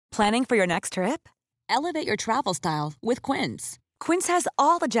Planning for your next trip? Elevate your travel style with Quince. Quince has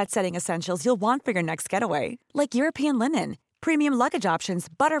all the jet-setting essentials you'll want for your next getaway, like European linen, premium luggage options,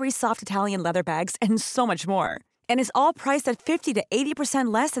 buttery soft Italian leather bags, and so much more. And is all priced at 50 to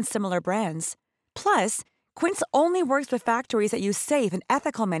 80% less than similar brands. Plus, Quince only works with factories that use safe and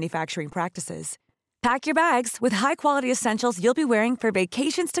ethical manufacturing practices. Pack your bags with high-quality essentials you'll be wearing for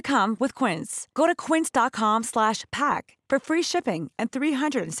vacations to come with Quince. Go to quince.com/pack for free shipping and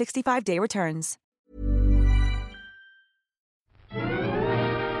 365-day returns.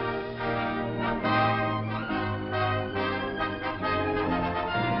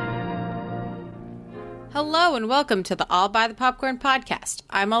 Hello and welcome to the All Buy the Popcorn podcast.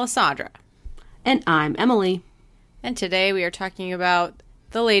 I'm Alessandra. And I'm Emily. And today we are talking about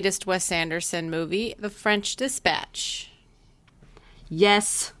the latest Wes Anderson movie, The French Dispatch.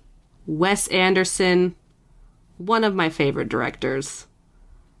 Yes, Wes Anderson, one of my favorite directors.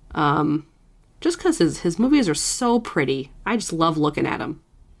 Just because his movies are so pretty. I just love looking at them.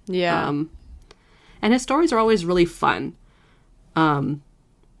 Yeah. And his stories are always really fun. I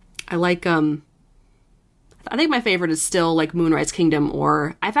think my favorite is still like Moonrise Kingdom,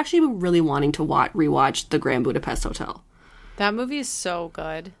 or I've actually been really wanting to rewatch The Grand Budapest Hotel. That movie is so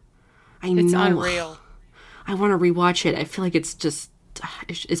good. It's unreal. I want to rewatch it. I feel like it's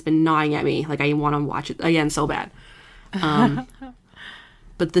been gnawing at me. Like I want to watch it again so bad.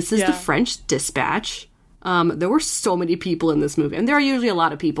 But this is The French Dispatch. There were so many people in this movie, and there are usually a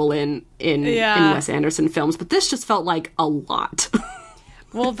lot of people in Wes Anderson films, but this just felt like a lot.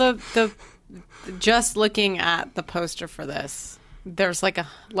 Well, the just looking at the poster for this, there's like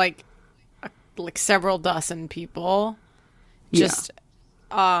several dozen people just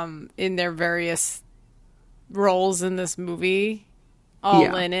in their various roles in this movie,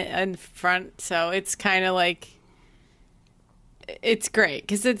 all in it in front. So it's kind of like, it's great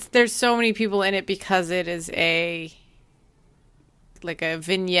because there's so many people in it because it is a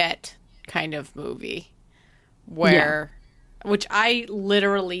vignette kind of movie which I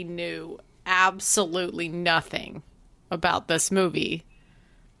literally knew absolutely nothing about this movie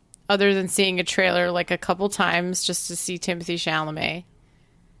other than seeing a trailer like a couple times just to see Timothée Chalamet,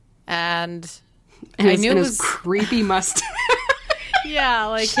 and I knew it was creepy mustache. Yeah,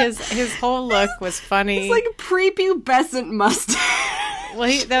 like his whole look was funny. It's like prepubescent mustache.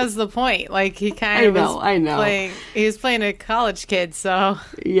 Well, that was the point. Like he kind of he was playing a college kid, so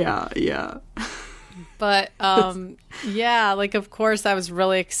yeah. But like of course I was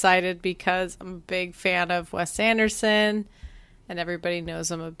really excited because I'm a big fan of Wes Anderson, and everybody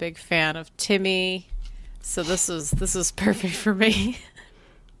knows I'm a big fan of Timmy. So this is perfect for me.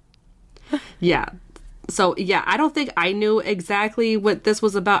 Yeah. So I don't think I knew exactly what this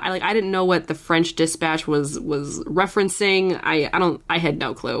was about. I didn't know what The French Dispatch was referencing. I had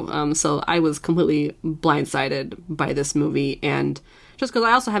no clue. So I was completely blindsided by this movie, and just because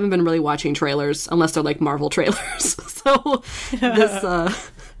I also haven't been really watching trailers unless they're like Marvel trailers.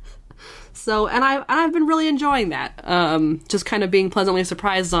 So I've been really enjoying that. Just kind of being pleasantly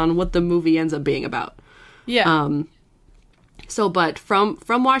surprised on what the movie ends up being about. Yeah. But from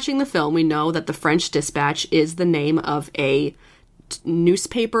watching the film, we know that The French Dispatch is the name of a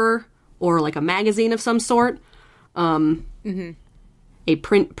newspaper or like a magazine of some sort. A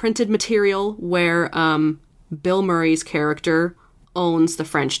printed material where Bill Murray's character owns The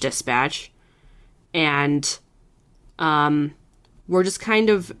French Dispatch. And we're just kind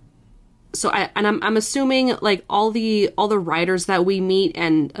of... I'm assuming like all the writers that we meet,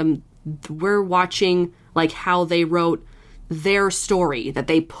 and we're watching like how they wrote their story that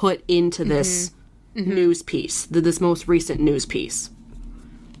they put into this news piece, this most recent news piece.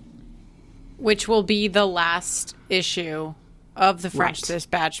 Which will be the last issue of The French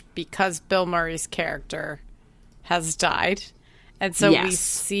Dispatch because Bill Murray's character has died. And so we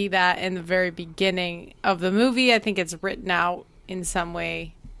see that in the very beginning of the movie. I think it's written out in some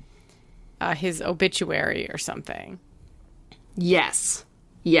way, his obituary or something. Yes.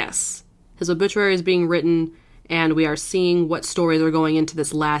 His obituary is being written, and we are seeing what stories are going into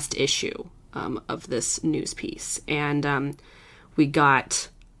this last issue of this news piece. And we got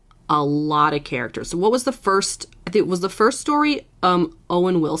a lot of characters. So what was the first? I think it was the first story.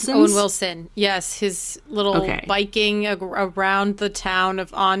 Owen Wilson. Owen Wilson. Yes, his little biking around the town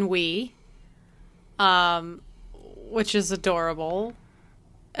of Ennui, which is adorable.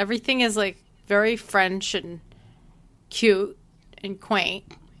 Everything is like very French and cute and quaint.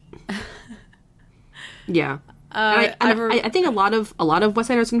 Yeah. I think a lot of Wes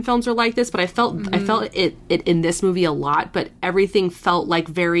Anderson films are like this, but I felt it in this movie a lot. But everything felt like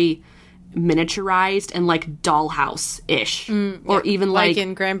very miniaturized and like dollhouse-ish. Or even like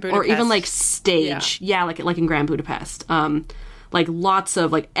in Grand Budapest. Or even like stage. Yeah, like in Grand Budapest. Like lots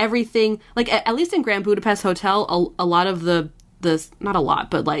of like everything, like at least in Grand Budapest Hotel, a lot of the not a lot,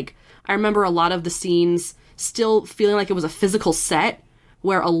 but like I remember a lot of the scenes still feeling like it was a physical set,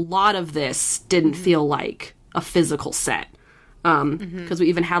 where a lot of this didn't feel like a physical set. Because we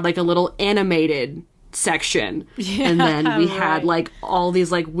even had like a little animated section, and then we had like all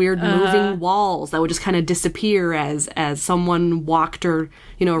these like weird moving walls that would just kind of disappear as someone walked or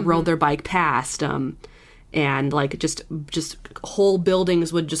rode their bike past. And like just whole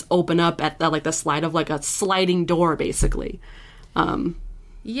buildings would just open up at the slide of like a sliding door, basically.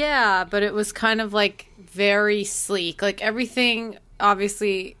 Yeah, but it was kind of like very sleek. Like everything,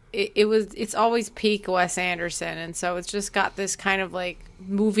 obviously, it's always peak Wes Anderson, and so it's just got this kind of like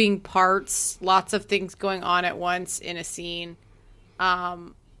moving parts, lots of things going on at once in a scene,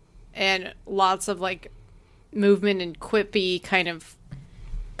 and lots of like movement and quippy kind of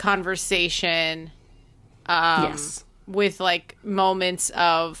conversation. Yes. With like moments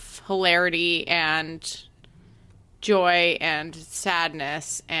of hilarity and joy and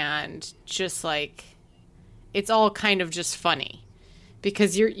sadness, and just like it's all kind of just funny,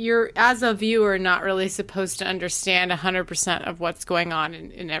 because you're as a viewer not really supposed to understand 100% of what's going on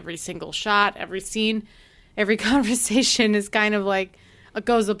in every single shot, every scene, every conversation is kind of like it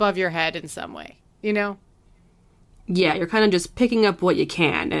goes above your head in some way, Yeah, you're kind of just picking up what you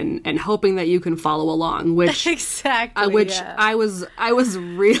can and hoping that you can follow along, which exactly, I was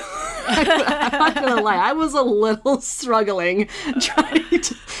really I'm not gonna lie, I was a little struggling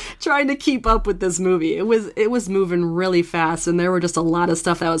trying to keep up with this movie. It was moving really fast, and there were just a lot of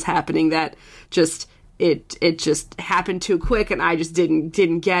stuff that was happening that just it just happened too quick, and I just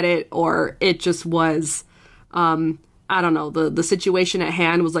didn't get it, or it just was I don't know, the situation at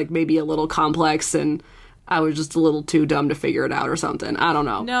hand was like maybe a little complex, and I was just a little too dumb to figure it out or something. I don't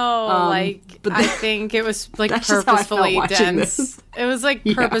know. No, I think it was like purposefully dense. It was like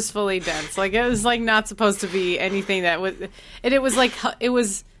purposefully dense. Like it was like not supposed to be anything that was, and it was like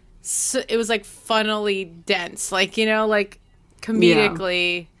funnily dense. Like like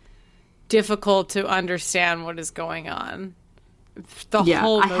comedically difficult to understand what is going on. The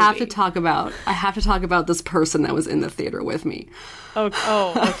whole movie. I have to talk about this person that was in the theater with me.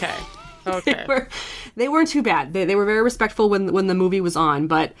 Oh, okay. Okay. They weren't too bad. They were very respectful when the movie was on,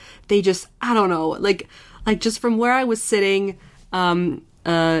 but they just, I don't know, like just from where I was sitting, I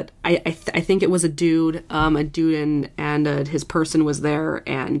think it was a dude and his person was there,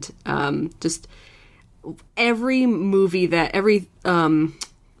 and just every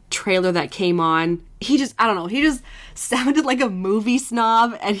trailer that came on, he just sounded like a movie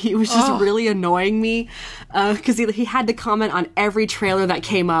snob, and he was just really annoying me, because he had to comment on every trailer that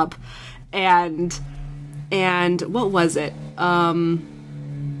came up, and what was it? I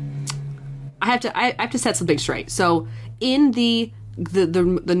have to set something straight. So in the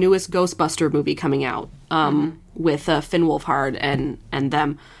newest Ghostbuster movie coming out, with Finn Wolfhard and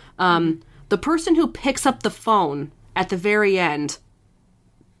them, the person who picks up the phone at the very end,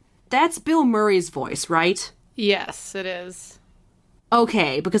 that's Bill Murray's voice, right? Yes, it is.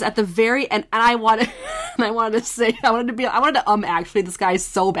 Okay, because at the very end, and I wanted to actually, this guy is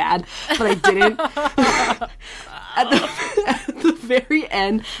so bad, but I didn't. At the very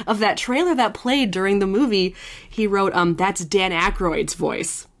end of that trailer that played during the movie, he wrote, that's Dan Aykroyd's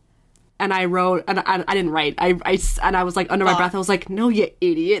voice. And I wrote, and I didn't write, I was like, under my breath, I was like, no, you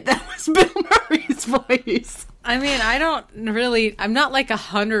idiot, that was Bill Murray's voice. I mean, I'm not like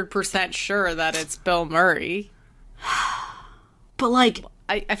 100% sure that it's Bill Murray. But like,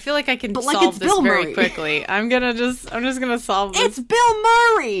 I feel like I can solve this very quickly. I'm just gonna solve this. It's Bill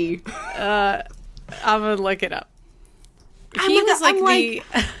Murray. I'm gonna look it up. I'm like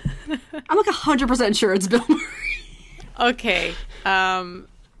 100% sure it's Bill Murray. Okay.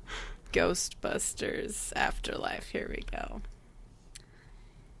 Ghostbusters Afterlife. Here we go.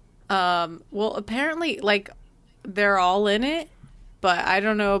 Well, apparently, like, they're all in it, but I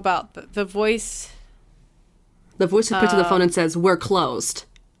don't know about the voice. The voice who picks up the phone and says, "We're closed."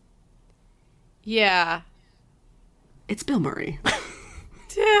 Yeah. It's Bill Murray.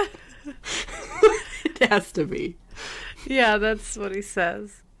 Yeah. It has to be. Yeah, that's what he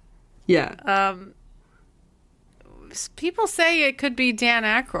says. Yeah. People say it could be Dan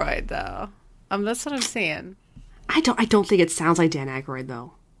Aykroyd, though. That's what I'm seeing. I don't think it sounds like Dan Aykroyd,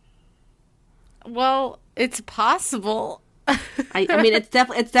 though. Well, it's possible. I mean, it's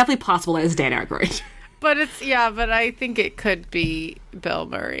definitely possible that it's Dan Aykroyd. But but I think it could be Bill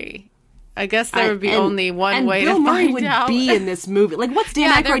Murray. I guess there would be only one way Bill to Murray find would out. be in this movie. Like, what's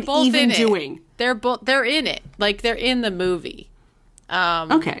Dan Aykroyd even doing? They're in it. Like, they're in the movie.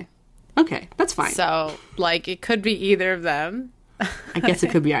 Okay, that's fine. So, like, it could be either of them. I guess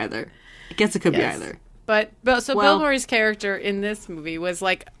it could be either. But Bill Murray's character in this movie was,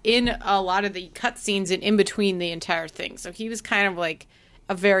 like, in a lot of the cutscenes and in between the entire thing. So he was kind of, like,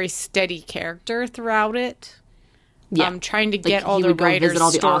 a very steady character throughout it. Yeah. Trying to get all the writers' visit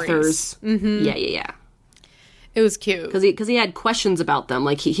all the stories. authors. Mm-hmm. Yeah. It was cute because he had questions about them.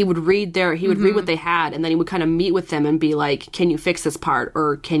 Like he would read read what they had, and then he would kind of meet with them and be like, "Can you fix this part?"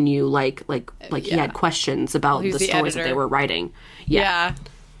 Or "Can you like he had questions about the stories that they were writing." Yeah.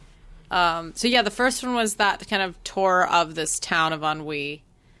 So the first one was that kind of tour of this town of Ennui,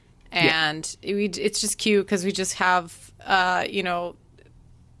 and it's just cute because we just have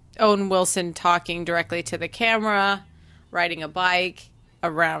Owen Wilson talking directly to the camera, riding a bike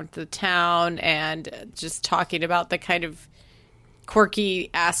around the town, and just talking about the kind of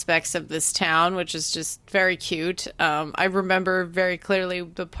quirky aspects of this town, which is just very cute. I remember very clearly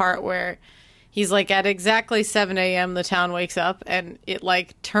the part where he's like, at exactly 7 a.m. the town wakes up, and it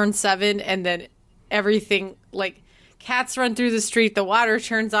like turns 7, and then everything, like, cats run through the street, the water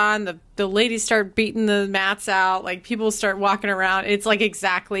turns on, the ladies start beating the mats out, like people start walking around. It's like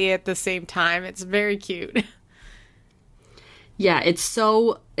exactly at the same time. It's very cute. Yeah, it's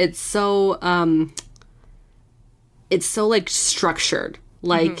so like structured.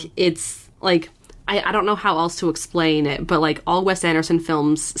 Like it's like I don't know how else to explain it, but like all Wes Anderson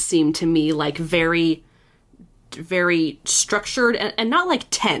films seem to me like very, very structured and not like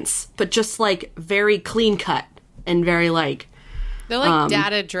tense, but just like very clean cut and very like they're like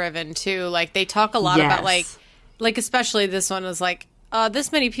data driven too. Like they talk a lot about like especially this one was like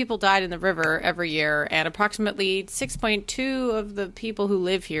this many people died in the river every year, and approximately 6.2 of the people who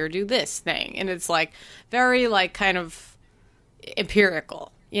live here do this thing, and it's like very like kind of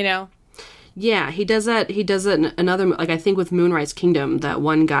empirical, you know. Yeah, he does that. He does it in another, like I think with Moonrise Kingdom, that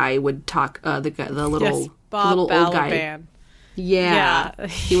one guy would talk, the little old guy. Yeah.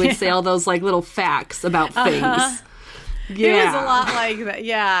 He would say all those like little facts about things. Yeah. It was a lot like that.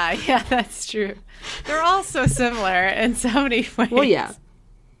 Yeah, that's true. They're all so similar in so many ways. Well, yeah.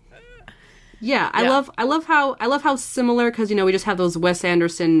 I love how similar, because we just have those Wes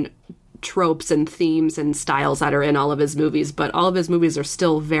Anderson tropes and themes and styles that are in all of his movies, but all of his movies are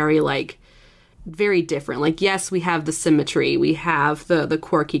still very different. Like, yes, we have the symmetry, we have the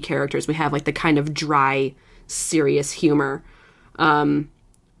quirky characters, we have like the kind of dry, serious humor.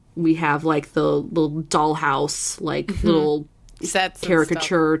 We have like the little dollhouse, like little sets,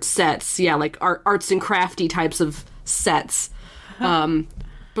 caricature sets, like arts and crafty types of sets.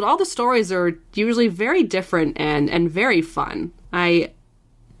 But all the stories are usually very different and very fun. I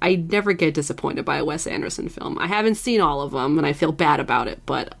never get disappointed by a Wes Anderson film. I haven't seen all of them, and I feel bad about it,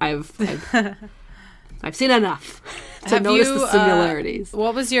 but I've seen enough to notice the similarities.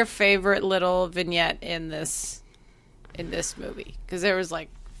 What was your favorite little vignette in this movie? Because there was like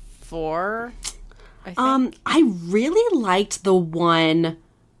 4, I think. I really liked the one.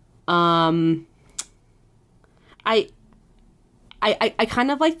 I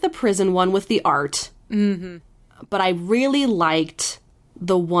kind of liked the prison one with the art, but I really liked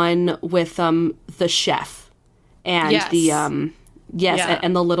the one with the chef and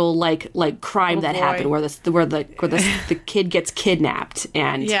and the little like crime that happened where the kid gets kidnapped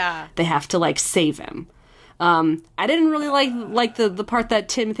and they have to like save him. I didn't really like the part that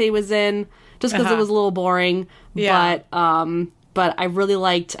Timothy was in, just because it was a little boring. But I really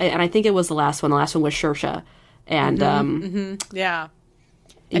liked, and I think it was the last one. The last one was Saoirse, and and Jeffrey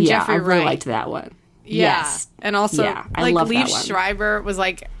Wright. I really liked that one. Yeah. Yes. And also, I love Liev that one. Schreiber was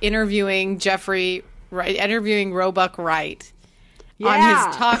like interviewing interviewing Roebuck Wright on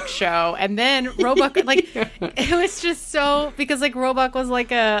his talk show, and then Roebuck it was just so, because like Roebuck was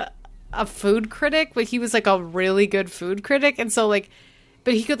like a food critic, but he was like a really good food critic, and so like,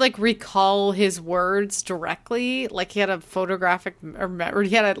 but he could like recall his words directly, like he had a photographic or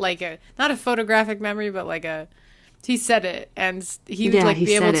he had not a photographic memory, but like he said it, and he would like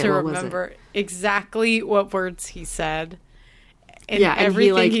be able to remember exactly what words he said. And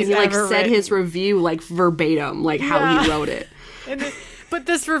everything he said his review like verbatim, like how he wrote it. But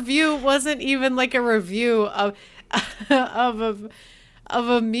this review wasn't even like a review of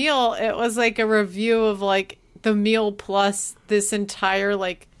a meal. It was like a review of like the meal plus this entire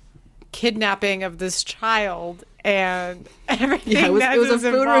like kidnapping of this child and everything. Yeah, it was a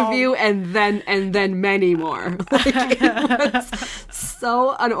food review and then many more. Like, it was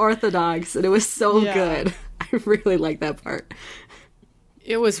so unorthodox and it was so good. I really like that part.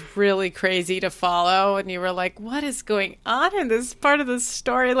 It was really crazy to follow, and you were like, what is going on in this part of the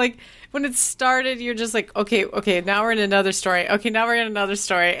story? Like, when it started, you're just like, okay, now we're in another story. Okay, now we're in another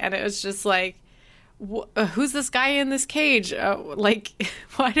story. And it was just like, who's this guy in this cage? Like,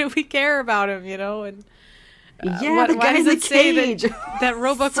 why do we care about him, you know? And the guy in the cage. That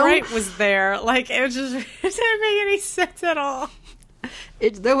Roebuck Wright was there? Like, it just it didn't make any sense at all.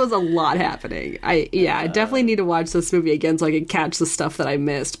 There was a lot happening. I definitely need to watch this movie again so I can catch the stuff that I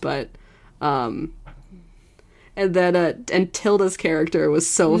missed. But, and then and Tilda's character was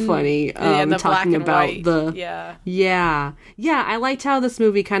so funny. The talking about white. yeah. I liked how this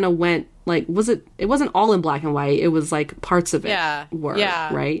movie kind of went. Like, it wasn't all in black and white. It was like parts of it were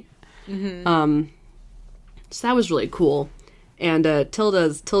right. Mm-hmm. So that was really cool. And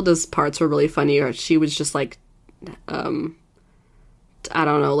Tilda's parts were really funny. Or she was just like, I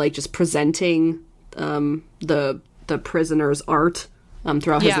don't know, like just presenting the prisoner's art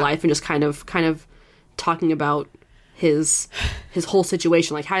throughout his life, and just kind of talking about his whole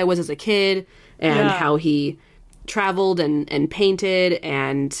situation, like how he was as a kid, and how he traveled and painted,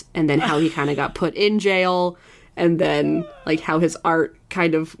 and then how he kind of got put in jail, and then like how his art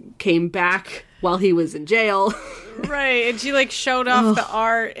kind of came back while he was in jail. Right, and she like showed off the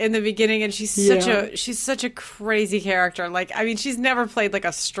art in the beginning, and she's such a crazy character. Like, I mean, she's never played like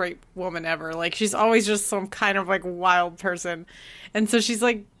a straight woman ever. Like, she's always just some kind of like wild person, and so she's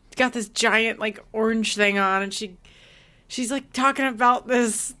like got this giant like orange thing on, and she's like talking about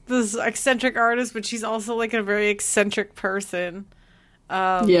this eccentric artist, but she's also like a very eccentric person.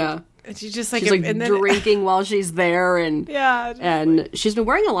 And she's just like, she's like drinking while she's there, and she's been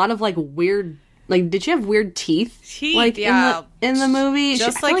wearing a lot of like weird. Like, did she have weird teeth? Like in the movie,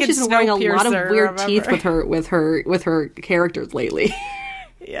 just I feel like she's been wearing a lot of weird teeth with her characters lately.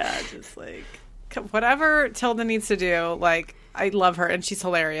 Yeah, just like whatever Tilda needs to do. Like, I love her, and she's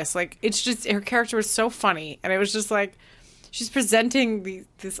hilarious. Like, it's just her character was so funny, and it was just like she's presenting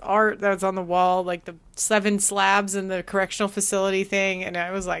this art that was on the wall, like the 7 slabs in the correctional facility thing, and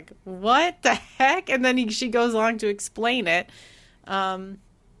I was like, what the heck? And then she goes on to explain it.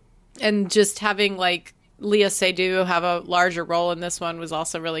 And just having, like, Léa Seydoux have a larger role in this one was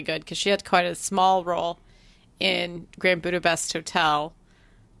also really good, because she had quite a small role in Grand Budapest Hotel.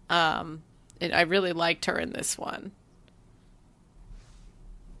 And I really liked her in this one.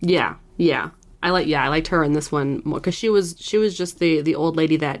 Yeah. I liked her in this one more, because she was just the old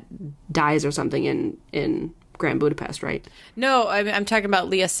lady that dies or something in Grand Budapest, right? No, I'm talking about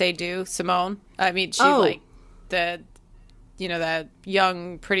Léa Seydoux, Simone. I mean, she's like that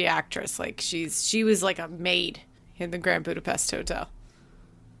young, pretty actress. Like, she was like a maid in the Grand Budapest Hotel.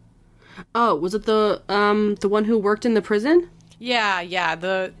 Oh, was it the one who worked in the prison? Yeah.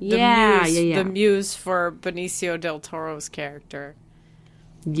 The muse for Benicio del Toro's character.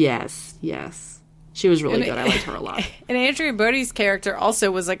 Yes. She was really good. I liked her a lot. And Adrian Brody's character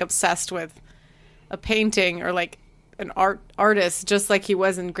also was like obsessed with a painting, or like an artist, just like he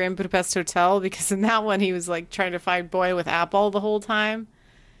was in Grand Budapest Hotel, because in that one he was like trying to find Boy with Apple the whole time.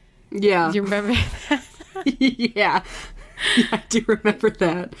 Yeah. Do you remember that? Yeah, I do remember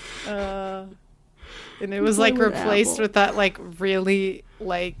that. And it was like replaced with that like really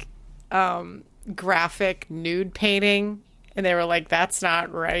like graphic nude painting, and they were like, that's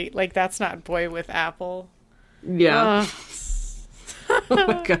not right, like that's not Boy with Apple. Yeah. Oh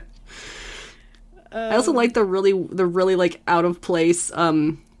my god. I also like the really like out of place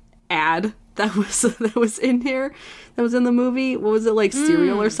ad that was in here, that was in the movie. What was it, like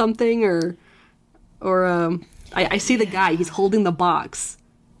cereal or something, or I see the guy, he's holding the box.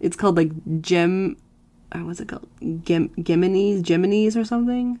 It's called like what's it called? Geminis or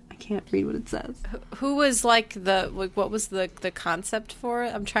something. I can't read what it says. Who was like what was the concept for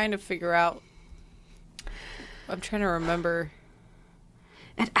it? I'm trying to figure out. I'm trying to remember.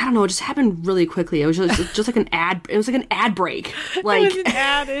 I don't know. It just happened really quickly. It was just like an ad. It was like an ad break. Like, there was an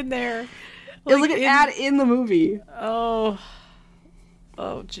ad in there. It was like an ad in the movie. Oh,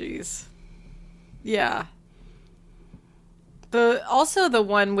 jeez. Yeah. Also the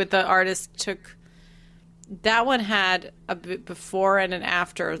one with the artist took. That one had a bit before and an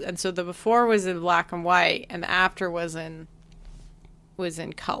after, and so the before was in black and white, and the after was in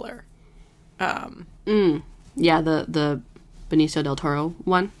color. Yeah, the Benicio del Toro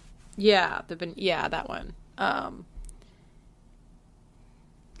one. Yeah, that one.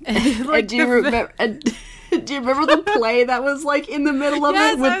 Like, do you remember the play that was like in the middle of it?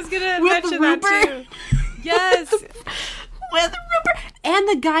 Yes, I was gonna mention that too. Yes, with Rupert and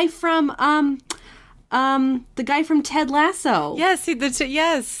the guy from Ted Lasso. Yes, the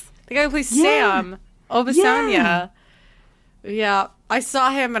guy who plays Sam Obisanya. Yeah. I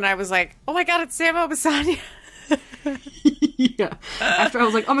saw him and I was like, oh my God, it's Sam Obisanya. Yeah. After I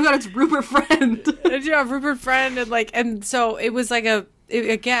was like, oh my God, it's Rupert Friend. Yeah, Rupert Friend. And so it was like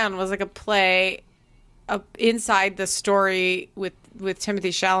was like a play inside the story with Timothée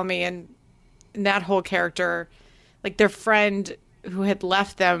Chalamet and that whole character, like their friend who had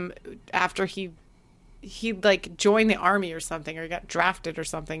left them after he like joined the army or something, or he got drafted or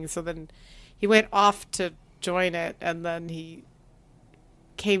something. So then he went off to join it, and then he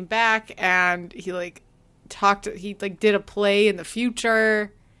came back and he did a play in the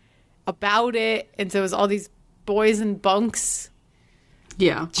future about it, and so it was all these boys in bunks.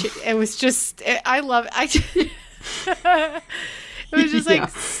 Yeah, it was just I love it. It was just like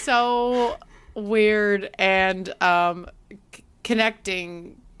so weird and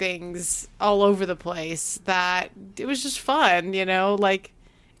connecting things all over the place that it was just fun, like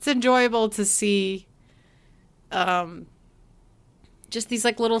it's enjoyable to see just these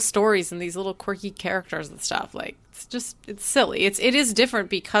like little stories and these little quirky characters and stuff. Like it's silly. It is different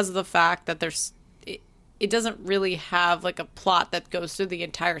because of the fact that it doesn't really have like a plot that goes through the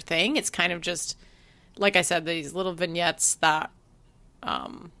entire thing. It's kind of just, like I said, these little vignettes that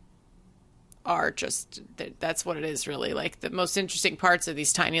are just, that's what it is really. Like the most interesting parts of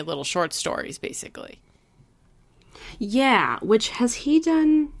these tiny little short stories, basically. Yeah, which has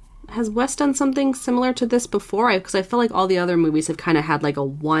Wes done something similar to this before? Because I feel like all the other movies have kind of had like a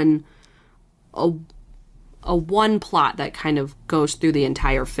one plot that kind of goes through the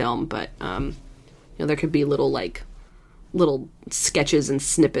entire film, but there could be little sketches and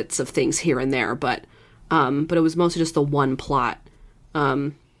snippets of things here and there, but it was mostly just the one plot.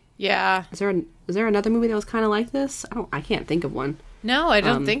 Yeah. Is there another movie that was kind of like this? I can't think of one. No, I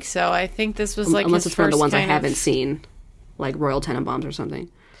don't think so. I think this was like unless his it's one of the ones I kind haven't seen, like Royal Tenenbaums or something.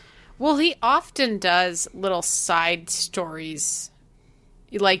 Well, he often does little side stories,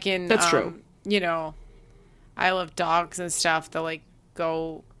 like in that's true. I Love Dogs and stuff. They'll like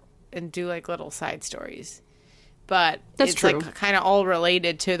go and do like little side stories, but that's it's true. Like kind of all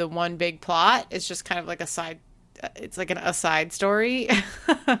related to the one big plot. It's just kind of like a side. It's like an aside story.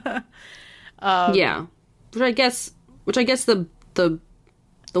 Yeah, which I guess the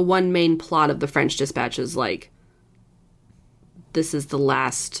one main plot of the French Dispatch is like, this is the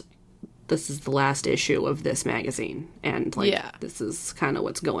last issue of this magazine, and like this is kind of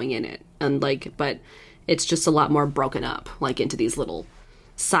what's going in it, and like, but it's just a lot more broken up like into these little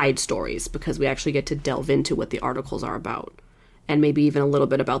side stories because we actually get to delve into what the articles are about, and maybe even a little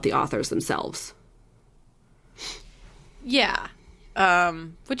bit about the authors themselves. Yeah.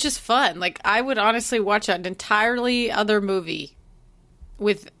 Which is fun. Like, I would honestly watch an entirely other movie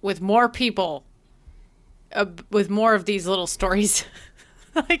with more people, with more of these little stories.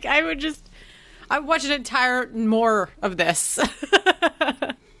 Like, I would watch an entire more of this.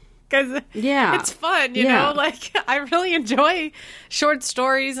 Because it's fun, you know? Like, I really enjoy short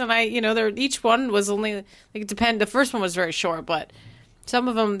stories, and each one was only, like, it depended. The first one was very short, but some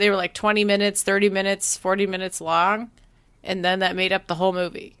of them, they were like 20 minutes, 30 minutes, 40 minutes long. And then that made up the whole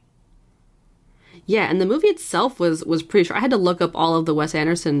movie. Yeah, and the movie itself was pretty short. I had to look up all of the Wes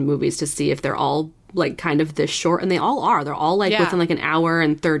Anderson movies to see if they're all, like, kind of this short. And they all are. They're all, like, within, like, an hour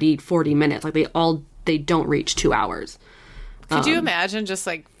and 30, 40 minutes. Like, they don't reach 2 hours. Could you imagine just,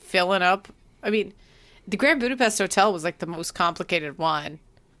 like, filling up? I mean, the Grand Budapest Hotel was, like, the most complicated one.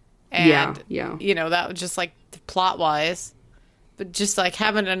 And, that was just, like, plot-wise. But just, like,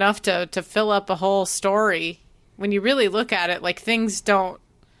 having enough to fill up a whole story. When you really look at it, like, things don't,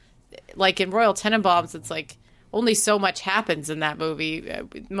 like in Royal Tenenbaums, it's like only so much happens in that movie.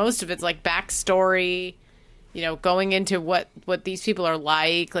 Most of it's like backstory, going into what these people are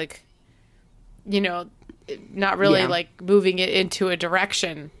like, not really like moving it into a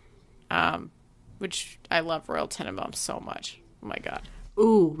direction, which I love Royal Tenenbaums so much. Oh my God.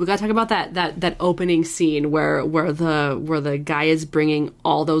 Ooh, we gotta talk about that opening scene where the guy is bringing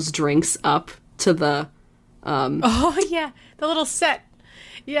all those drinks up to the the little set.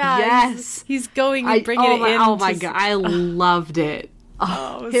 Yeah. Yes. He's going and bringing it in. Oh my God. I loved it.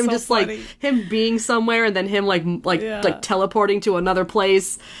 Him so just funny. like him being somewhere and then him like teleporting to another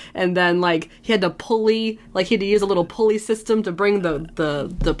place, and then like he had to use a little pulley system to bring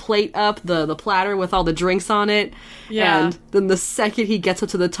the plate up, the platter with all the drinks on it. Yeah. And then the second he gets up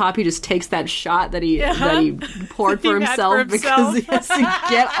to the top, he just takes that shot that he poured for himself because he has to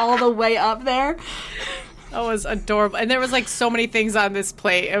get all the way up there. That was adorable. And there was like so many things on this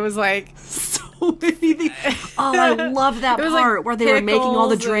plate. It was like so many things. Oh, I love that part like where they were making all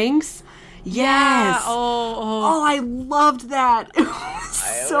the drinks. Yes. Yeah. Oh, I loved that.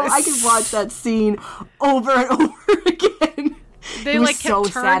 I could watch that scene over and over again. they like kept so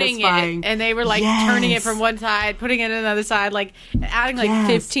turning satisfying. it, and they were like turning it from one side, putting it in another side, like adding like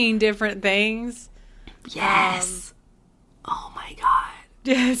 15 different things. Yes. Oh my god.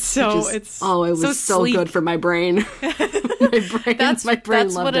 Yeah, so it was so good for my brain. That's my brain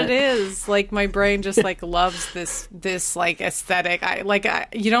that's loved what it is. Like my brain just like loves this like aesthetic.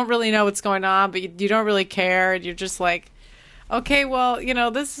 You don't really know what's going on, but you don't really care. You're just like, okay, well,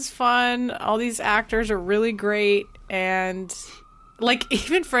 this is fun. All these actors are really great, and like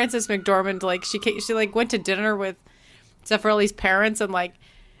even Frances McDormand, like she like went to dinner with Zeffirelli's parents and like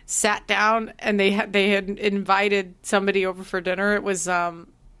sat down, and they had invited somebody over for dinner. It was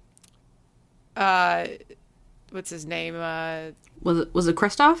what's his name? Was it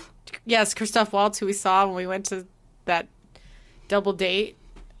Christoph? Yes, Christoph Waltz, who we saw when we went to that double date.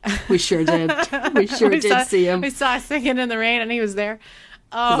 We sure did. We did see him. We saw Singing in the Rain, and he was there. It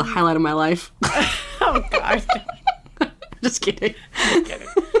was a highlight of my life. Oh God! Just kidding.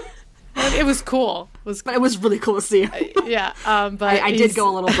 It was cool. But it was really cool to see him. Yeah, but I did go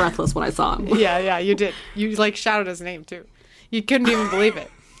a little breathless when I saw him. Yeah, you did. You like shouted his name too. You couldn't even believe it.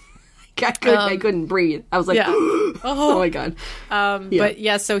 I couldn't breathe. I was like, oh my God. But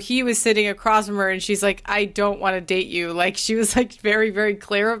yeah, so he was sitting across from her, and she's like, I don't want to date you. Like, she was like very, very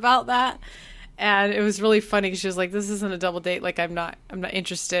clear about that. And it was really funny. She was like, this isn't a double date. Like, I'm not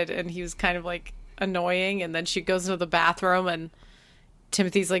interested. And he was kind of like annoying. And then she goes into the bathroom, and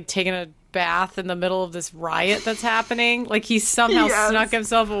Timothy's like taking a bath in the middle of this riot that's happening. Like, he somehow snuck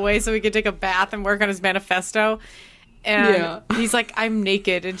himself away so he could take a bath and work on his manifesto. And he's like, I'm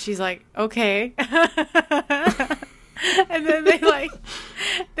naked. And she's like, okay. And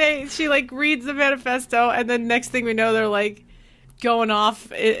then she like reads the manifesto. And then next thing we know, they're like going off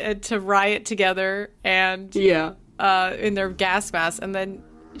to riot together. And in their gas masks. And then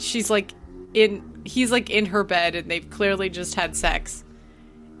he's like in her bed, and they've clearly just had sex.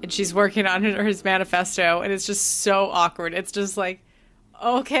 And she's working on his manifesto. And it's just so awkward. It's just like,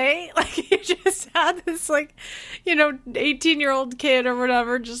 okay, like you just had this like 18-year-old kid or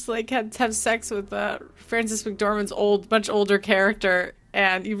whatever just like had to have sex with Frances McDormand's much older character,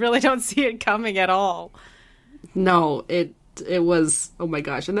 and you really don't see it coming at all. No, it was, oh my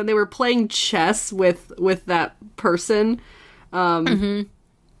gosh. And then they were playing chess with that person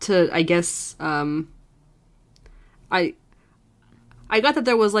to, I guess, I got that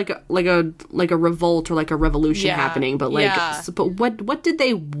there was like a revolt or like a revolution happening, but but what did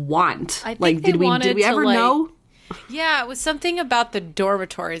they want? I think did we ever know? Yeah, it was something about the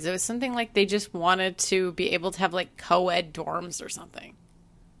dormitories. It was something like they just wanted to be able to have like co-ed dorms or something.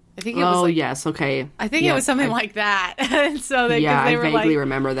 I think it was. Oh yes, okay. I think it was something like that. And so they I were vaguely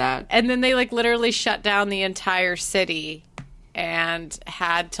remember that. And then they like literally shut down the entire city and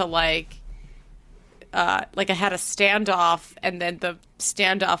had to I had a standoff, and then the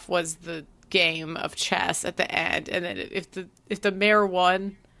standoff was the game of chess at the end. And then if the mayor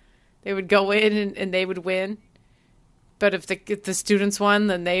won, they would go in and they would win. But if the students won,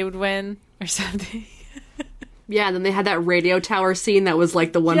 then they would win or something. Yeah, and then they had that radio tower scene that was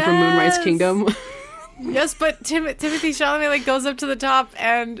like the one from Moonrise Kingdom. Yes, but Timothy Chalamet like goes up to the top,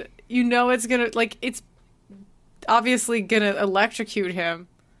 and it's gonna it's obviously gonna electrocute him,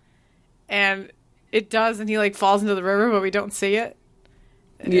 and it does, and he like falls into the river, but we don't see it.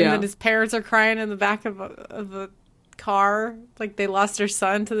 And then his parents are crying in the back of a car, like they lost their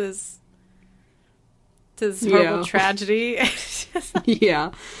son to this horrible tragedy.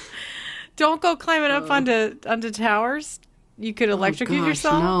 Yeah. Don't go climbing up onto towers. You could electrocute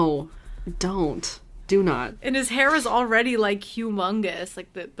yourself. No, don't. Do not. And his hair was already like humongous.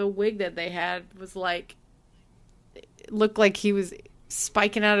 Like the wig that they had was like, it looked like he was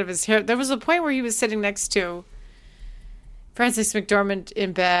spiking out of his hair. There was a point where he was sitting next to Frances McDormand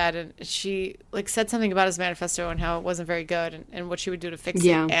in bed, and she like said something about his manifesto and how it wasn't very good, and what she would do to fix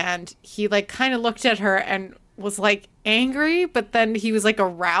it. And he like kind of looked at her and was like angry, but then he was like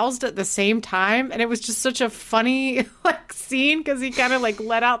aroused at the same time, and it was just such a funny like scene because he kind of like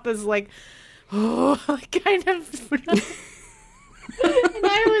let out this like kind of and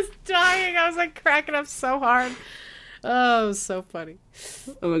I was dying. I was like cracking up so hard. Oh, it was so funny.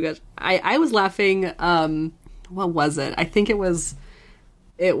 Oh my gosh. I was laughing, what was it? I think it was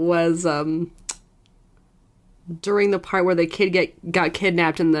during the part where the kid got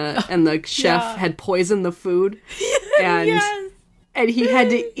kidnapped and the chef had poisoned the food. And he had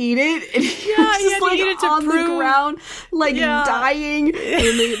to eat it, and he was just like on the ground, like dying,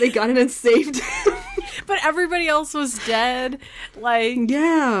 and they got in and saved him. But everybody else was dead. Like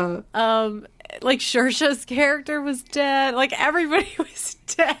like Saoirse's character was dead. Like everybody was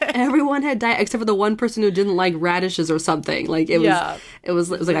dead. Everyone had died except for the one person who didn't like radishes or something. Like it was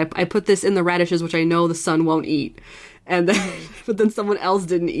like I put this in the radishes, which I know the son won't eat, and then but then someone else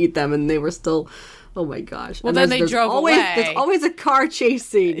didn't eat them, and they were still. Oh my gosh! Well, and then they drove away. There's always a car chase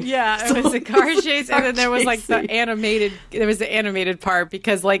scene. Yeah, it was a car chase, and then there was like the animated. There was the animated part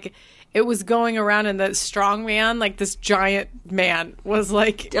because like it was going around, and the strong man, like this giant man, was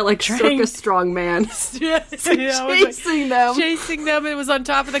like circus strong man, chasing them. It was on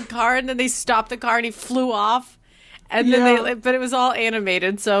top of the car, and then they stopped the car, and he flew off. And then but it was all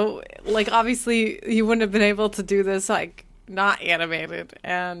animated, so like obviously you wouldn't have been able to do this like. Not animated,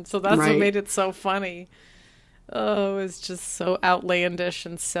 and so that's what made it so funny. Oh, it was just so outlandish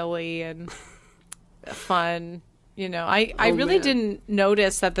and silly and fun. You know, I really didn't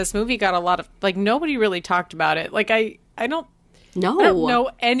notice that this movie got a lot of like nobody really talked about it. Like I don't know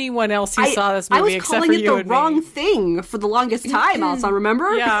anyone else who saw this movie except for you and me. I was calling it the wrong thing for the longest time, Alison,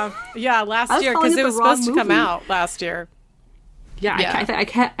 remember? Yeah, last year because it was supposed to come out last year. Yeah. I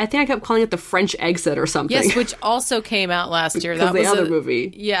think I kept calling it the French Exit or something. Yes, which also came out last year. That was the other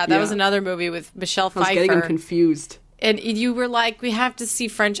movie. Yeah, that was another movie with Michelle Pfeiffer. I was getting confused. And you were like, we have to see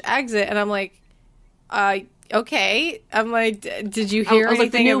French Exit. And I'm like, okay. I'm like, did you hear anything about it? I was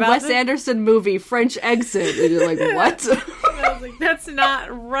like, the new Wes Anderson movie, French Exit. And you're like, what? I was like, that's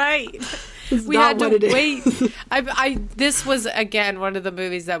not right. We had to wait. This was, again, one of the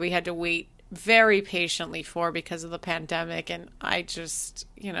movies that we had to wait very patiently for because of the pandemic, and I just,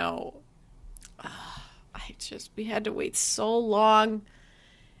 you know, we had to wait so long.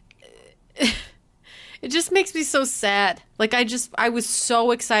 It just makes me so sad. Like I was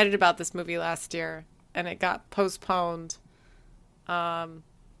so excited about this movie last year, and it got postponed.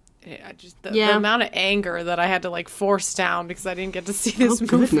 The amount of anger that I had to like force down because I didn't get to see this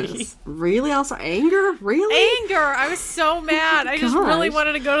movie. Goodness. Really? Also anger? Really? Anger! I was so mad. I just really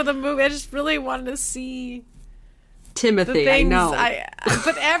wanted to go to the movie. I just really wanted to see Timothy. I know.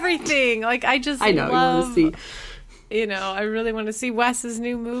 But everything. Like I just I know. You want to see. You know, I really want to see Wes's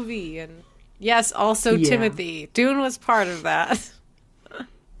new movie, and yes, also Timothy. Dune was part of that.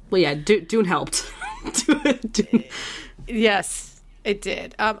 Well, yeah, Dune helped. Dune. Yes. It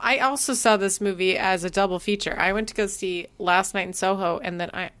did. I also saw this movie as a double feature. I went to go see Last Night in Soho, and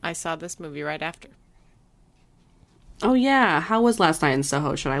then I saw this movie right after. Oh, yeah. How was Last Night in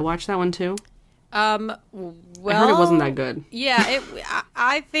Soho? Should I watch that one, too? Well... I heard it wasn't that good. Yeah,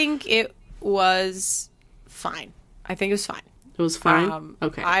 I think it was fine. I think it was fine. It was fine?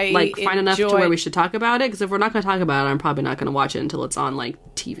 Okay. Fine enough to where we should talk about it? Because if we're not going to talk about it, I'm probably not going to watch it until it's on, like,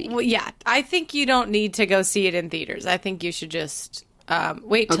 TV. Well, yeah. I think you don't need to go see it in theaters. I think you should just...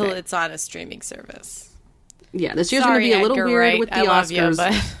 wait till it's on a streaming service. Yeah, this year's going to be a little weird with the Oscars,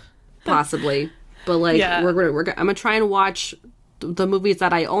 possibly. But like, I'm gonna try and watch the movies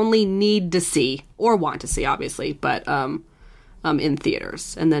that I only need to see or want to see, obviously, but in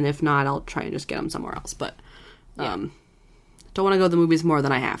theaters. And then if not, I'll try and just get them somewhere else. But don't want to go to the movies more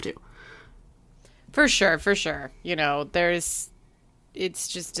than I have to. For sure. You know, it's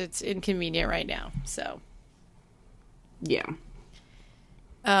inconvenient right now. So yeah.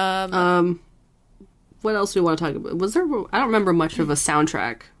 What else do we want to talk about? Was there? I don't remember much of a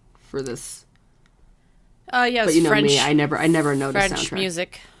soundtrack for this. Yeah, but you know French, me, I never noticed French soundtrack.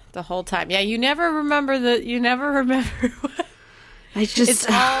 Music the whole time. Yeah, you never remember. I just,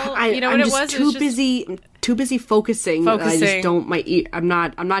 I'm too busy focusing. I just don't. I'm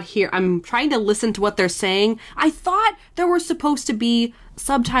not here. I'm trying to listen to what they're saying. I thought there were supposed to be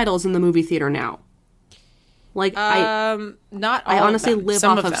subtitles in the movie theater now. Like not all I honestly of them. live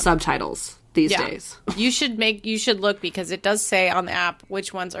Some off of subtitles these days. You should look because it does say on the app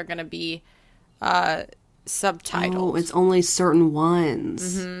which ones are going to be subtitled. Oh, it's only certain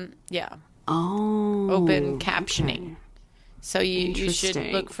ones. Mm-hmm. Yeah. Oh. Open captioning. Okay. So you should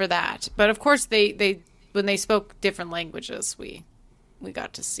look for that. But of course they when they spoke different languages, we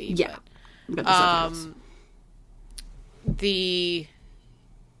got to see. Yeah. But,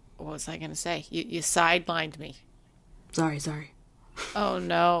 what was I going to say? You sidelined me. Sorry. Oh,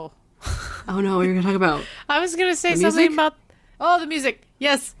 no. Oh, no. What are you going to talk about? I was going to say something about... Oh, the music.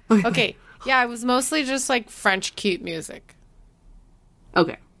 Yes. Okay. Yeah, it was mostly just, like, French cute music.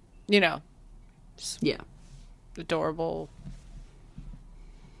 Okay. You know. Yeah. Adorable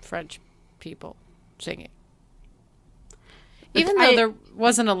French people singing. Even though there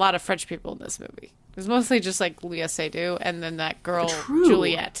wasn't a lot of French people in this movie. It was mostly just like Léa Seydoux and then that girl,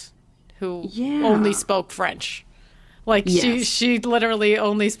 Juliette, who only spoke French. Like, she literally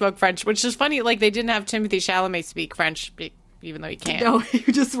only spoke French, which is funny. Like, they didn't have Timothée Chalamet speak French even though he can't. No,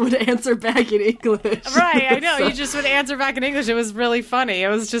 he just would answer back in English. Right, I know. He just would answer back in English. It was really funny. It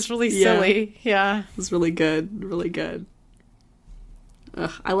was just really silly. Yeah. It was really good. Really good.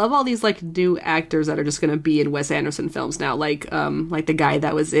 Ugh, I love all these, like, new actors that are just going to be in Wes Anderson films now. Like the guy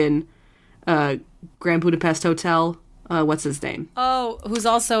that was in Grand Budapest Hotel. What's his name? Oh, who's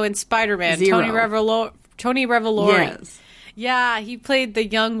also in Spider-Man. Zero. Tony Revolori. Yes. Yeah, he played the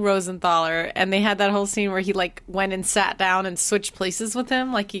young Rosenthaler, and they had that whole scene where he, like, went and sat down and switched places with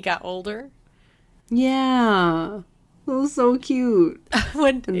him, like he got older. Yeah. That was so cute.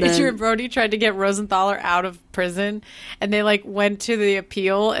 When Adrian Brody tried to get Rosenthaler out of prison, and they, like, went to the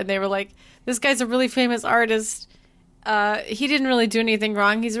appeal, and they were like, this guy's a really famous artist. He didn't really do anything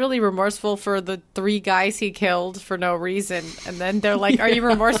wrong. He's really remorseful for the 3 guys he killed for no reason. And then they're like, are you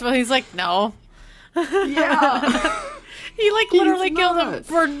remorseful? He's like, no. Yeah. He, like, literally killed him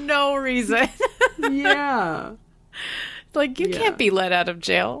for no reason. Yeah. Like, you can't be let out of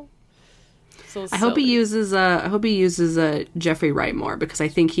jail. So I hope he uses Jeffrey Wright more, because I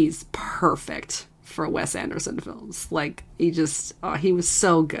think he's perfect for Wes Anderson films. Like, he was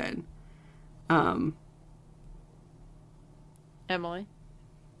so good. Emily?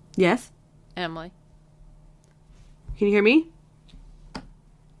 Yes? Emily? Can you hear me?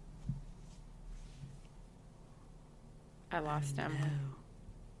 I lost Emily.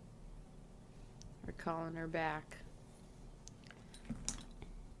 We're calling her back.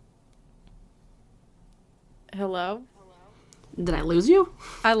 Hello? Did I lose you?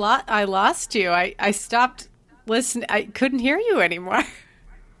 I lost you. I stopped listening. I couldn't hear you anymore.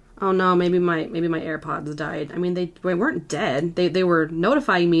 Oh no, maybe my AirPods died. I mean, they weren't dead. They were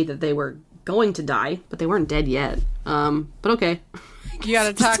notifying me that they were going to die, but they weren't dead yet. But okay. You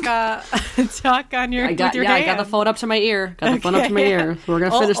gotta talk on your. I got with your hand. I got the phone up to my ear. We're gonna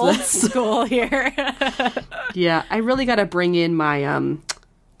finish old this. School here. Yeah, I really gotta bring in my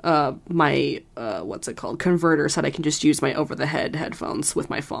what's it called, converter, so that I can just use my over the head headphones with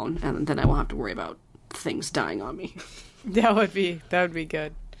my phone, and then I won't have to worry about things dying on me. That would be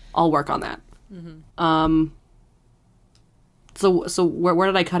good. I'll work on that. Mm-hmm. So where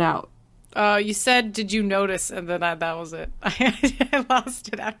did I cut out? You said, did you notice? And then that was it. I lost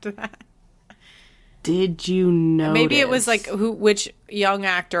it after that. Did you notice? Maybe it was like which young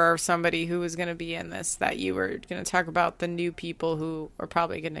actor or somebody who was going to be in this, that you were going to talk about the new people who are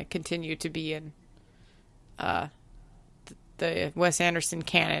probably going to continue to be in the Wes Anderson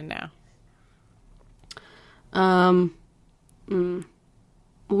canon now.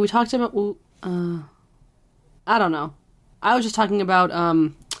 We talked about, I don't know. I was just talking about,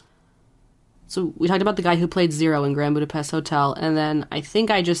 so we talked about the guy who played Zero in Grand Budapest Hotel, and then I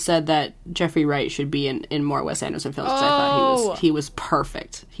think I just said that Jeffrey Wright should be in more Wes Anderson films, because I thought he was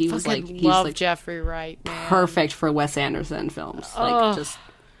perfect. He's like Jeffrey Wright, man. Perfect for Wes Anderson films.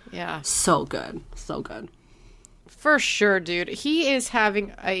 Yeah. So good. So good. For sure, dude. He is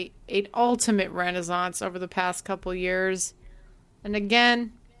having an ultimate renaissance over the past couple years. And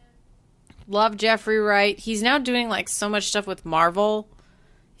again, love Jeffrey Wright. He's now doing like so much stuff with Marvel.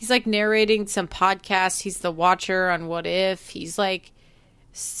 He's like narrating some podcasts. He's the Watcher on What If. He's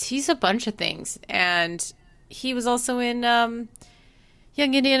a bunch of things. And he was also in Young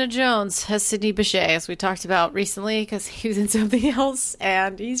Indiana Jones as Sidney Bechet, as we talked about recently, because he was in something else.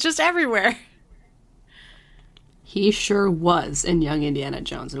 And he's just everywhere. He sure was in Young Indiana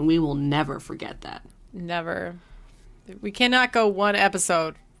Jones, and we will never forget that. Never. We cannot go one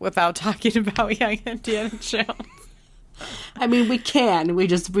episode without talking about Young Indiana Jones. I mean, we can. We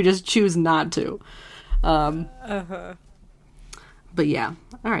just choose not to. But yeah.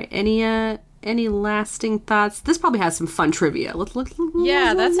 All right. Any lasting thoughts? This probably has some fun trivia.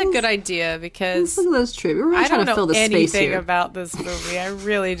 That's a good idea, because let's look at those trivia. We're trying to fill the space here. I don't know anything about this movie. I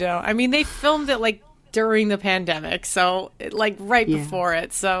really don't. I mean, they filmed it like during the pandemic, so like right before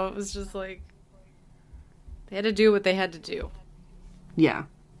it. So it was just like they had to do what they had to do. Yeah.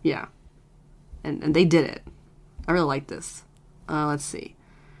 Yeah. And they did it. I really like this. Let's see.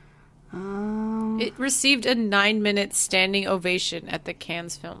 It received a 9-minute standing ovation at the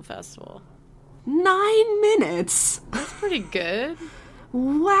Cannes Film Festival. 9 minutes? That's pretty good.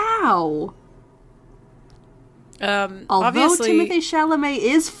 Wow. Although obviously, Timothée Chalamet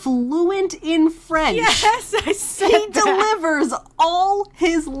is fluent in French. Yes, I said he delivers all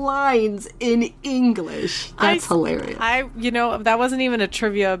his lines in English. That's hilarious. That wasn't even a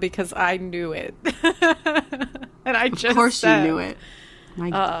trivia because I knew it. And I just Of course said, you knew it.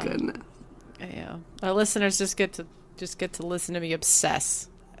 My goodness. Yeah. Our listeners just get to listen to me obsess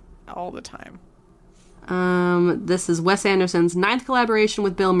all the time. This is Wes Anderson's 9th collaboration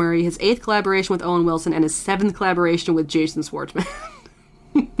with Bill Murray, his 8th collaboration with Owen Wilson, and his 7th collaboration with Jason Schwartzman.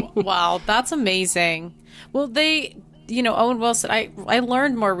 Wow, that's amazing. Well, Owen Wilson, I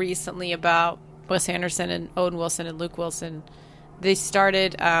learned more recently about Wes Anderson and Owen Wilson and Luke Wilson. They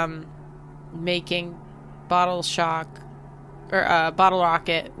started making Bottle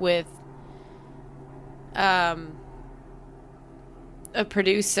Rocket with a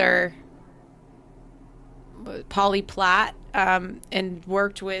producer, Polly Platt, and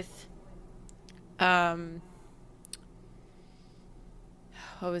worked with what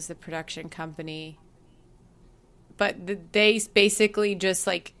was the production company? But they basically just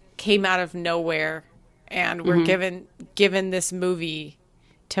like came out of nowhere and were given this movie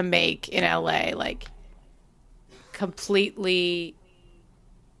to make in LA, like completely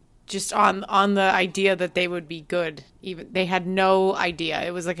just on the idea that they would be good. Even they had no idea.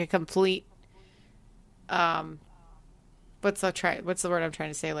 It was like a complete what's the word I'm trying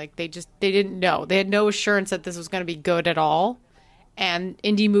to say? Like they didn't know. They had no assurance that this was going to be good at all. And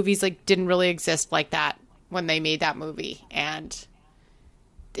indie movies like didn't really exist like that when they made that movie, and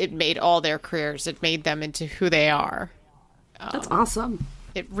it made all their careers. It made them into who they are. That's awesome.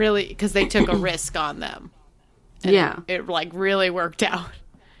 It really, because they took a risk on them. And yeah. It like really worked out.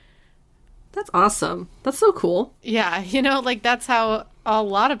 That's awesome. That's so cool. Yeah. Like that's how a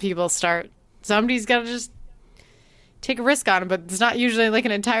lot of people start. Somebody's got to just take a risk on them, but it's not usually like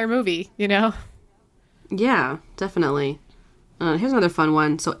an entire movie, Yeah, definitely. Here's another fun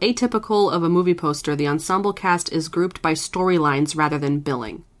one. So, atypical of a movie poster, the ensemble cast is grouped by storylines rather than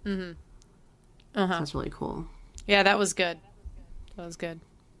billing. Mm-hmm. So that's really cool. Yeah, that was good.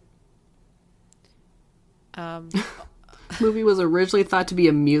 Movie was originally thought to be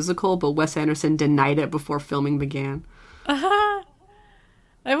a musical, but Wes Anderson denied it before filming began.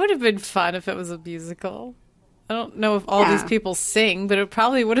 It would have been fun if it was a musical. I don't know if all these people sing, but it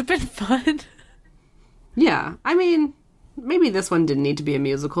probably would have been fun. Yeah, I mean, maybe this one didn't need to be a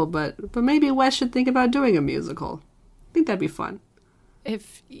musical, but maybe Wes should think about doing a musical. I think that'd be fun.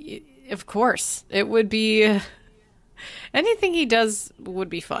 Of course, it would be. Anything he does would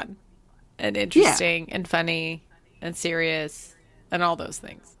be fun and interesting and funny and serious and all those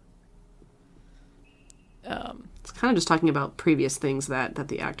things. It's kind of just talking about previous things that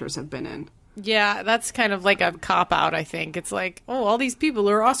the actors have been in. Yeah, that's kind of like a cop-out, I think. It's like, oh, all these people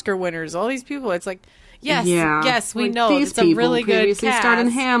are Oscar winners. All these people. It's like, yes, we know. These it's a really good previously cast. starred in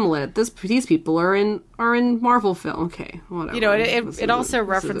Hamlet. These people are in Marvel film. Okay, whatever. It also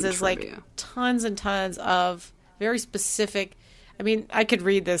references like tons and tons of very specific. I mean, I could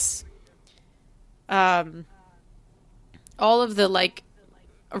read this. All of the like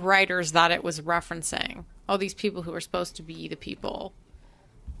writers that it was referencing. All these people who are supposed to be the people.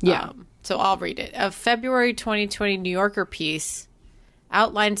 Yeah. So I'll read it. A February 2020 New Yorker piece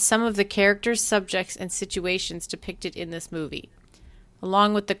outlined some of the characters, subjects, and situations depicted in this movie,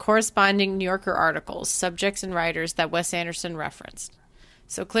 along with the corresponding New Yorker articles, subjects, and writers that Wes Anderson referenced.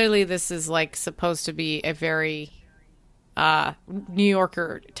 So clearly this is like supposed to be a very New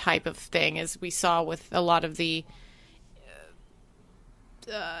Yorker type of thing, as we saw with a lot of the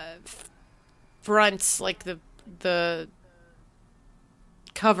fronts, like the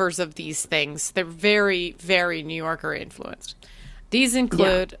covers of these things. They're very, very New Yorker influenced. These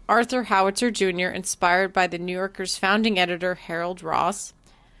include Arthur Howitzer Jr., inspired by the New Yorker's founding editor Harold Ross;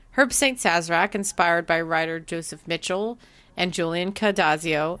 Herb St. Sazerac, inspired by writer Joseph Mitchell; and Julian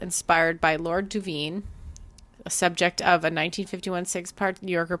Cadazzio, inspired by Lord Duveen, a subject of a 1951 six-part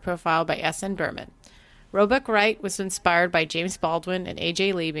New Yorker profile by S.N. Berman. Roebuck Wright was inspired by James Baldwin and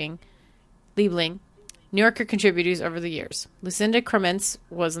A.J. Liebling, New Yorker contributors over the years. Lucinda Clements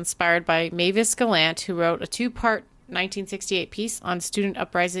was inspired by Mavis Gallant, who wrote a two-part 1968 piece on student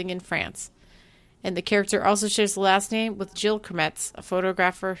uprising in France. And the character also shares the last name with Jill Kremetz, a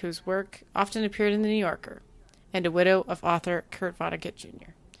photographer whose work often appeared in the New Yorker, and a widow of author Kurt Vonnegut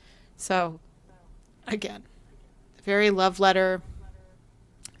Jr. So, again, very love letter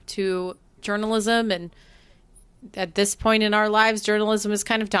to journalism, and at this point in our lives, journalism is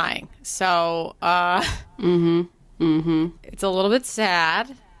kind of dying. So, it's a little bit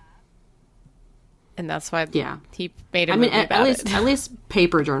sad. And that's why he made a movie about it. At least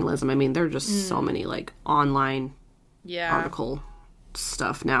paper journalism. I mean, there are just so many like online article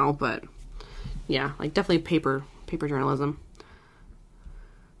stuff now, but yeah, like definitely paper journalism.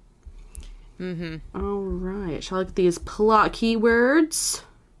 Mm-hmm. All right. Shall I look at these plot keywords?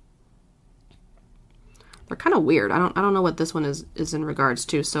 They're kind of weird. I don't know what this one is in regards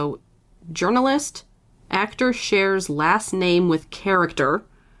to. So, journalist, actor shares last name with character,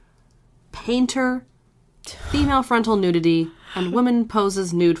 painter, female frontal nudity, and woman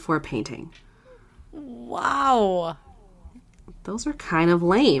poses nude for a painting. Wow. Those are kind of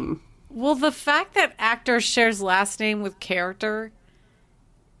lame. Well, the fact that actor shares last name with character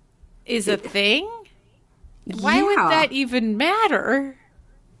is a thing? Why would that even matter?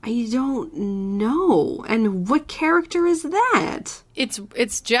 I don't know. And what character is that?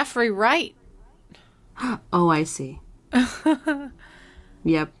 It's Jeffrey Wright. Oh, I see.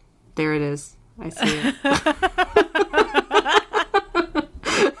 Yep. There it is. I see it.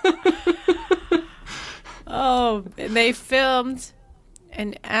 Oh, they filmed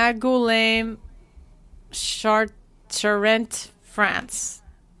in Angoulême, Charente, France.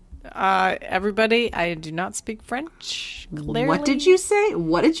 Everybody, I do not speak French, clearly. What did you say?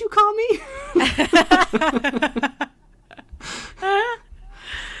 What did you call me?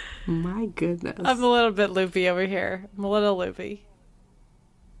 My goodness. I'm a little bit loopy over here. I'm a little loopy.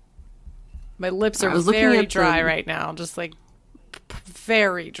 My lips are very dry right now. Just like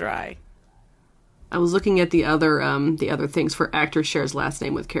very dry. I was looking at the other things for actor shares last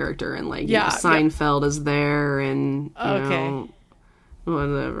name with character, and like Seinfeld is there, and you know,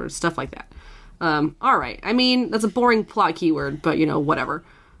 whatever stuff like that. All right, I mean that's a boring plot keyword, but you know whatever.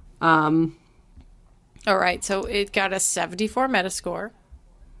 All right, so it got a 74 Metascore.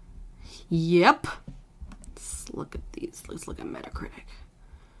 Yep. Let's look at these. Let's look at Metacritic.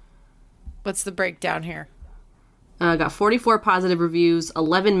 What's the breakdown here? Got 44 positive reviews,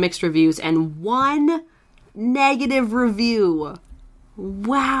 11 mixed reviews, and 1 negative review.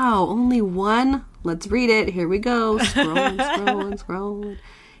 Wow, only 1? Let's read it. Here we go. Scrolling.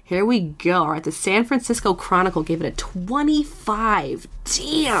 Here we go. All right, the San Francisco Chronicle gave it a 25.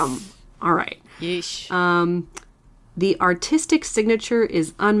 Damn. All right. Yeesh. The artistic signature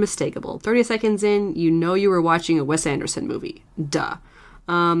is unmistakable. 30 seconds in, you know you were watching a Wes Anderson movie. Duh.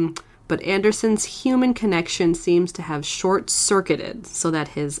 But Anderson's human connection seems to have short-circuited so that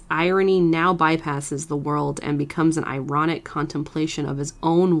his irony now bypasses the world and becomes an ironic contemplation of his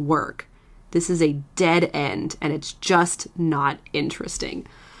own work. This is a dead end, and it's just not interesting.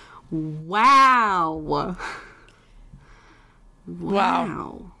 Wow.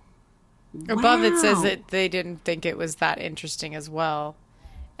 Wow. Above it says that they didn't think it was that interesting as well.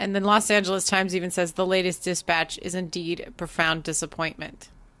 And then Los Angeles Times even says the latest dispatch is indeed a profound disappointment.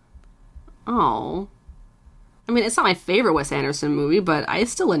 Oh. I mean, it's not my favorite Wes Anderson movie, but I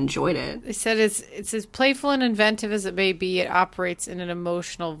still enjoyed it. They said it's as playful and inventive as it may be, it operates in an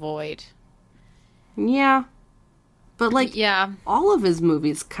emotional void. Yeah. But, like, all of his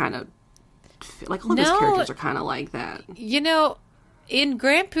movies kind of... Like, all of his characters are kind of like that. You know, in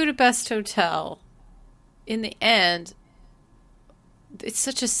Grand Budapest Hotel, in the end, it's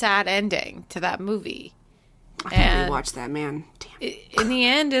such a sad ending to that movie. I haven't rewatched that, man. Damn. In the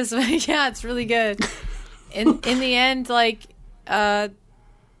end is it's really good. In the end, like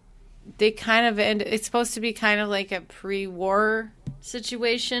they kind of end. It's supposed to be kind of like a pre-war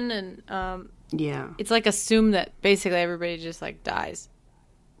situation, and it's like assumed that basically everybody just like dies,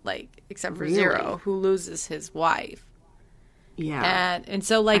 like except for Zero, who loses his wife. Yeah, and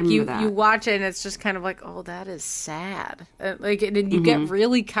so like you watch it and it's just kind of like, oh, that is sad. Like and you get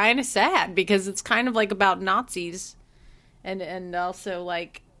really kind of sad because it's kind of like about Nazis, and also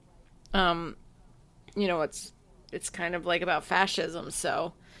like, you know, it's kind of like about fascism.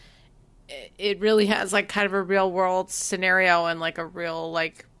 So it really has like kind of a real world scenario and like a real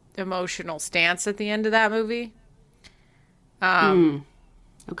like emotional stance at the end of that movie.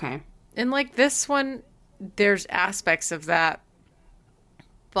 Okay. And like this one, there's aspects of that,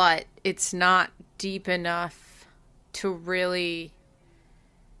 but it's not deep enough to really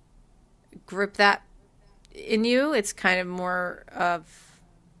grip that in you. It's kind of more of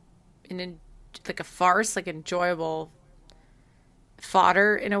like a farce, like enjoyable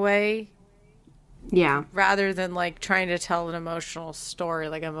fodder in a way. Yeah. Rather than like trying to tell an emotional story,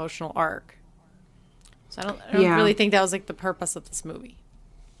 like an emotional arc. So I don't really think that was like the purpose of this movie.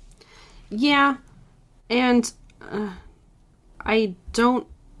 Yeah. And I don't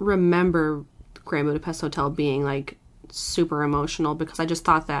remember Grand Budapest Hotel being like super emotional because I just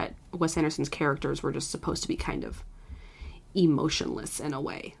thought that Wes Anderson's characters were just supposed to be kind of emotionless in a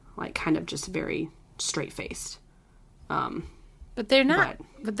way, like kind of just very straight-faced. But they're not.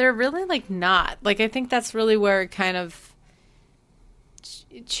 But they're really like not. Like I think that's really where it kind of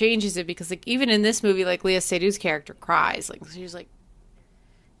changes it because like even in this movie, like Léa Seydoux' character cries. Like she's like,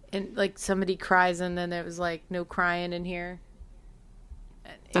 and like somebody cries and then there was like no crying in here.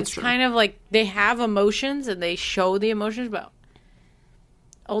 That's it's true. Kind of like they have emotions and they show the emotions, but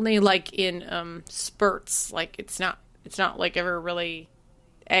only like in spurts. Like it's not like ever really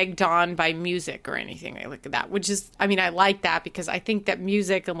egged on by music or anything like that, which is, I mean, I like that because I think that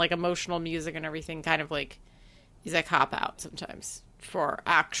music and like emotional music and everything kind of like is a cop out sometimes for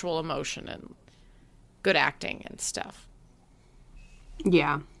actual emotion and good acting and stuff.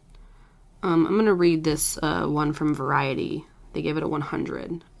 Yeah. I'm going to read this one from Variety. They gave it a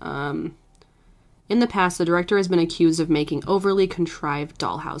 100. In the past, the director has been accused of making overly contrived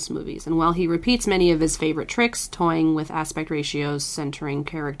dollhouse movies, and while he repeats many of his favorite tricks, toying with aspect ratios, centering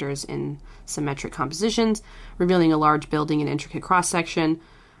characters in symmetric compositions, revealing a large building and intricate cross-section,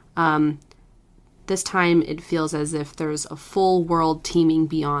 this time it feels as if there's a full world teeming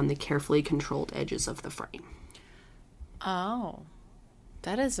beyond the carefully controlled edges of the frame. Oh,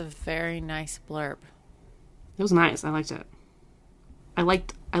 that is a very nice blurb. It was nice. I liked it. I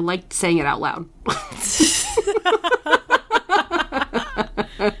liked saying it out loud.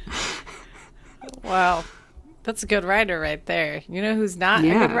 Wow. That's a good writer right there. You know who's not a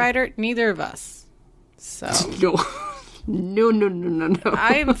good writer? Neither of us. So No.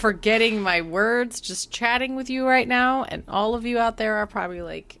 I am forgetting my words just chatting with you right now, and all of you out there are probably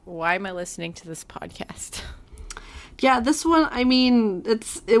like, why am I listening to this podcast? Yeah, this one, I mean,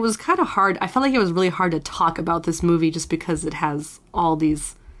 it was kind of hard. I felt like it was really hard to talk about this movie just because it has all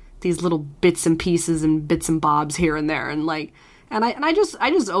these little bits and pieces and bits and bobs here and there, and I just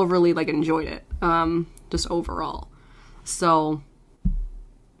overly like enjoyed it, just overall. So,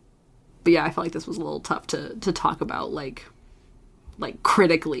 but yeah, I felt like this was a little tough to talk about like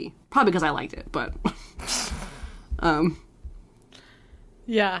critically, probably because I liked it, but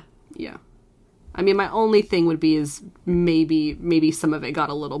yeah. I mean, my only thing would be is maybe some of it got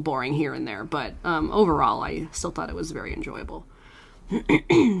a little boring here and there, but overall, I still thought it was very enjoyable.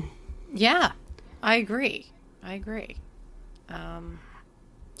 Yeah, I agree.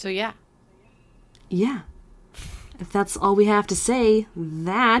 So yeah. Yeah. If that's all we have to say,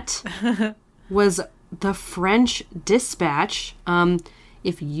 that was The French Dispatch.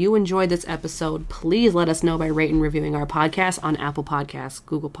 If you enjoyed this episode, please let us know by rating and reviewing our podcast on Apple Podcasts,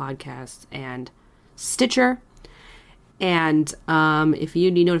 Google Podcasts, and Stitcher. And if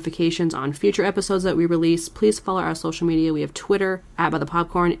you need notifications on future episodes that we release, please follow our social media. We have Twitter,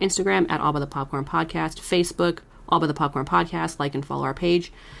 @ByThePopcorn, Instagram, @AllByThePopcorn Podcast, Facebook, All By The Popcorn Podcast. Like and follow our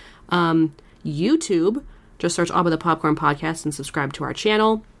page. YouTube, just search All By The Popcorn Podcast and subscribe to our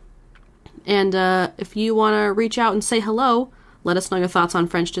channel. And if you want to reach out and say hello, let us know your thoughts on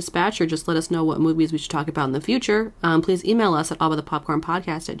French Dispatch, or just let us know what movies we should talk about in the future. Please email us at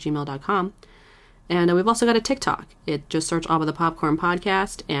allbythepopcornpodcast@gmail.com. And we've also got a TikTok. Just search All By The Popcorn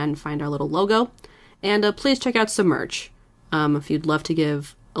Podcast and find our little logo. And please check out some merch. If you'd love to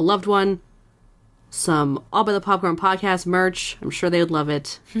give a loved one some All By The Popcorn Podcast merch, I'm sure they would love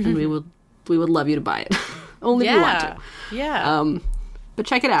it. And we would love you to buy it. Only if you want to. Yeah. But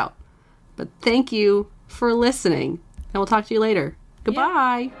check it out. But thank you for listening. And we'll talk to you later.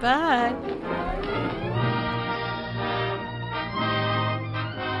 Goodbye. Yeah. Bye.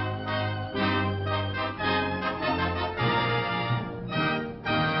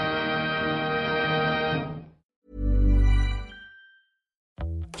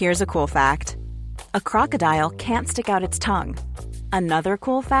 Here's a cool fact. A crocodile can't stick out its tongue. Another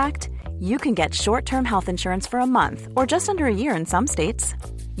cool fact, you can get short-term health insurance for a month or just under a year in some states.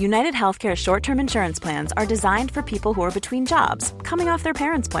 United Healthcare short-term insurance plans are designed for people who are between jobs, coming off their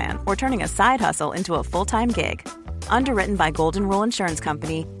parents' plan, or turning a side hustle into a full-time gig. Underwritten by Golden Rule Insurance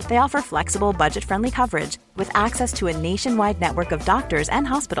Company, they offer flexible, budget-friendly coverage with access to a nationwide network of doctors and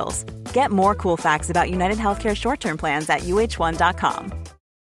hospitals. Get more cool facts about United Healthcare short-term plans at uh1.com.